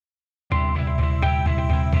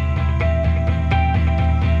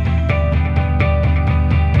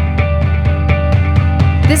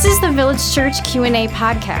This is the Village Church Q&A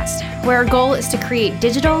podcast, where our goal is to create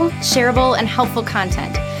digital, shareable, and helpful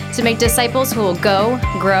content to make disciples who will go,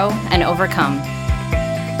 grow, and overcome.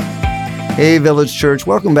 Hey, Village Church.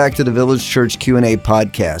 Welcome back to the Village Church Q&A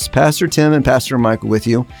podcast. Pastor Tim and Pastor Michael with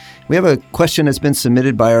you. We have a question that's been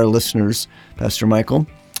submitted by our listeners. Pastor Michael,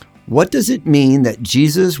 what does it mean that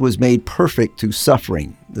Jesus was made perfect through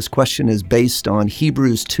suffering? This question is based on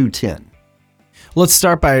Hebrews 2:10. Let's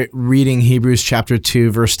start by reading Hebrews chapter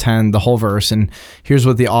 2, verse 10, the whole verse, and here's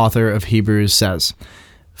what the author of Hebrews says.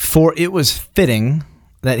 For it was fitting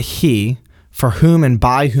that he, for whom and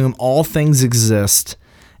by whom all things exist,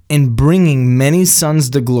 in bringing many sons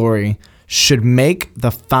to glory, should make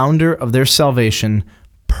the founder of their salvation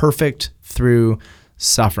perfect through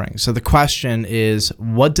suffering. So the question is,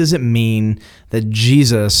 what does it mean that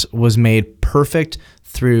Jesus was made perfect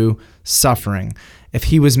through suffering? If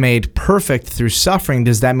he was made perfect through suffering,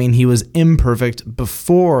 does that mean he was imperfect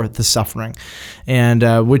before the suffering?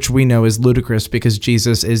 And which we know is ludicrous because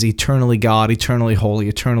Jesus is eternally God, eternally holy,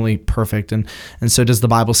 eternally perfect. And so does the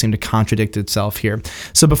Bible seem to contradict itself here?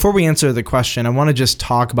 So before we answer the question, I want to just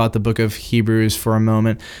talk about the book of Hebrews for a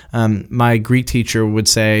moment. My Greek teacher would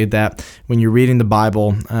say that when you're reading the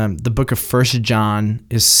Bible, the book of 1 John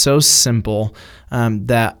is so simple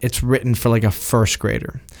that it's written for like a first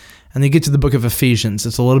grader. And then you get to the book of Ephesians.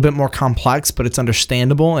 It's a little bit more complex, but it's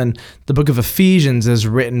understandable. And the book of Ephesians is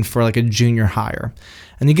written for like a junior higher.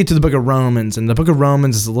 And you get to the book of Romans, and the book of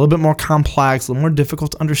Romans is a little bit more complex, a little more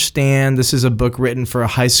difficult to understand. This is a book written for a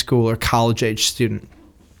high school or college age student.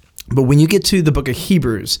 But when you get to the book of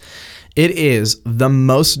Hebrews, it is the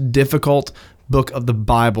most difficult book of the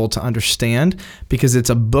Bible to understand because it's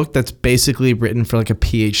a book that's basically written for like a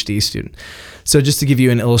PhD student. So just to give you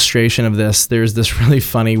an illustration of this, there's this really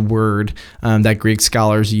funny word that Greek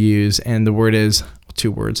scholars use, and the word is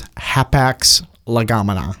two words, hapax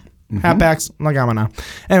legomena. Hapax legomena.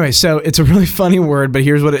 Anyway, so it's a really funny word, but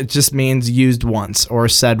here's what it just means: used once or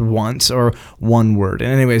said once or one word. And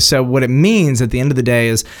anyway, so what it means at the end of the day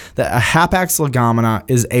is that a hapax legomena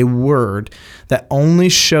is a word that only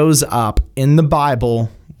shows up in the Bible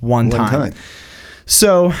one time.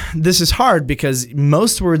 So this is hard because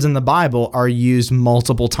most words in the Bible are used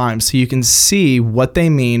multiple times. So you can see what they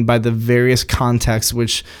mean by the various contexts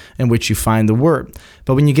in which you find the word.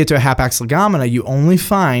 But when you get to a hapax legomena, you only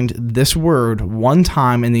find this word one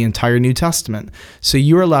time in the entire New Testament. So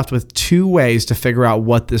you are left with two ways to figure out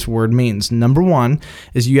what this word means. Number one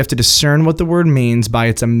is you have to discern what the word means by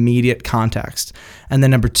its immediate context. And then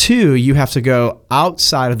number two, you have to go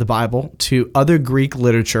outside of the Bible to other Greek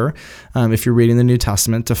literature, if you're reading the New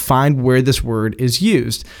Testament, to find where this word is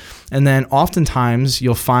used. And then oftentimes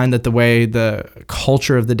you'll find that the way the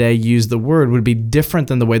culture of the day used the word would be different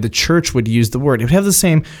than the way the church would use the word. It would have the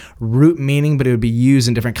same root meaning, but it would be used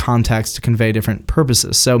in different contexts to convey different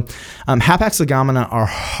purposes. So hapax legomena are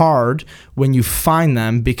hard when you find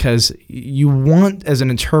them because you want, as an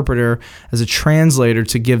interpreter, as a translator,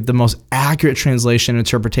 to give the most accurate translation and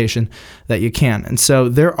interpretation that you can. And so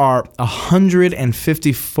there are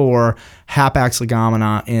 154 hapax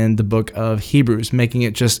legomena in the book of Hebrews, making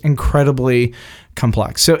it just incredibly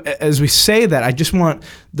complex. So as we say that, I just want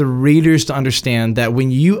the readers to understand that when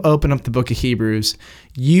you open up the book of Hebrews,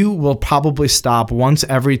 you will probably stop once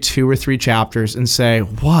every 2 or 3 chapters and say,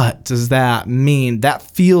 what does that mean? That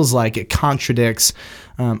feels like it contradicts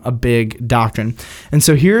a big doctrine. And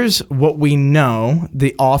so here's what we know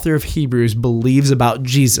the author of Hebrews believes about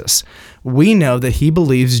Jesus. We know that he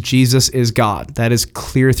believes Jesus is God. That is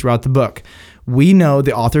clear throughout the book. We know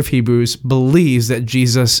the author of Hebrews believes that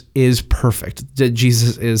Jesus is perfect, that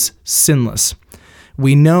Jesus is sinless.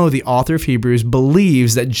 We know the author of Hebrews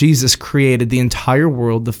believes that Jesus created the entire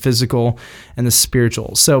world, the physical and the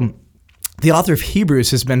spiritual. So the author of Hebrews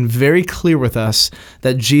has been very clear with us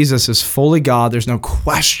that Jesus is fully God. There's no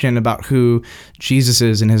question about who Jesus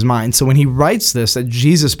is in his mind. So when he writes this, that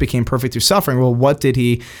Jesus became perfect through suffering, well, what did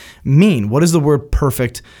he mean? What does the word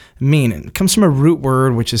perfect mean? It comes from a root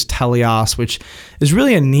word, which is teleos, which is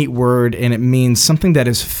really a neat word, and it means something that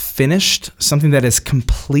is finished, something that is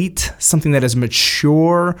complete, something that is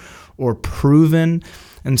mature or proven.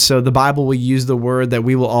 And so the Bible will use the word that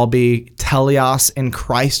we will all be teleos in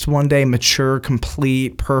Christ one day, mature,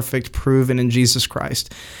 complete, perfect, proven in Jesus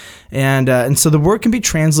Christ. And so the word can be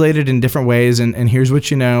translated in different ways. And here's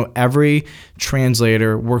what you know. Every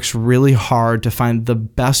translator works really hard to find the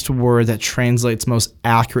best word that translates most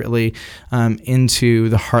accurately into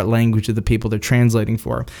the heart language of the people they're translating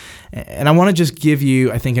for. And I want to just give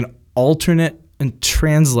you, I think, an alternate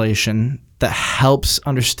translation that helps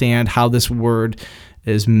understand how this word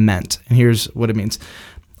is meant. And here's what it means.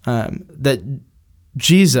 That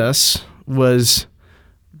Jesus was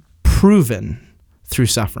proven through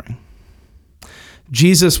suffering.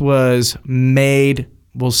 Jesus was made,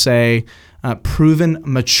 we'll say, proven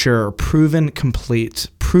mature, proven complete,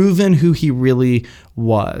 proven who he really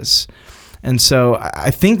was. And so I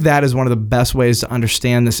think that is one of the best ways to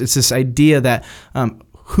understand this. It's this idea that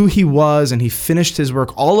who he was, and he finished his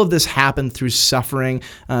work. All of this happened through suffering.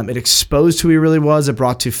 It exposed who he really was. It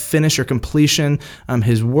brought to finish or completion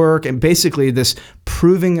his work. And basically this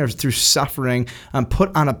proving or through suffering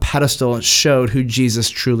put on a pedestal and showed who Jesus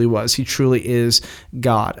truly was. He truly is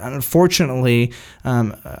God. And unfortunately,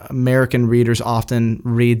 American readers often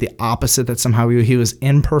read the opposite, that somehow he was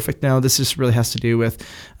imperfect. No, this just really has to do with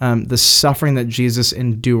the suffering that Jesus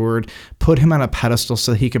endured, put him on a pedestal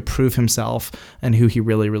so that he could prove himself and who he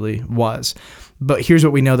really was. But here's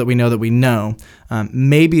what we know that we know that we know.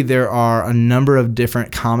 Maybe there are a number of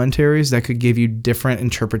different commentaries that could give you different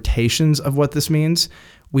interpretations of what this means.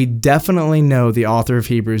 We definitely know the author of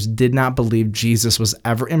Hebrews did not believe Jesus was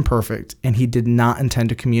ever imperfect, and he did not intend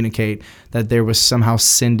to communicate that there was somehow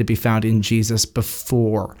sin to be found in Jesus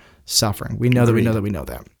before suffering. We know that we know that we know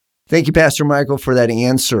that. Thank you, Pastor Michael, for that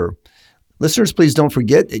answer. Listeners, please don't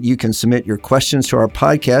forget that you can submit your questions to our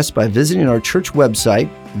podcast by visiting our church website,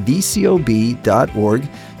 vcob.org.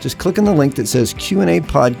 Just click on the link that says Q&A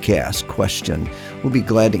Podcast Question. We'll be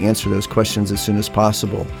glad to answer those questions as soon as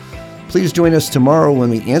possible. Please join us tomorrow when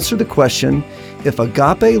we answer the question, if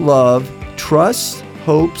agape love trusts,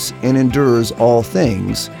 hopes, and endures all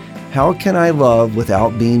things, how can I love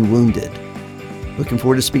without being wounded? Looking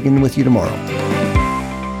forward to speaking with you tomorrow.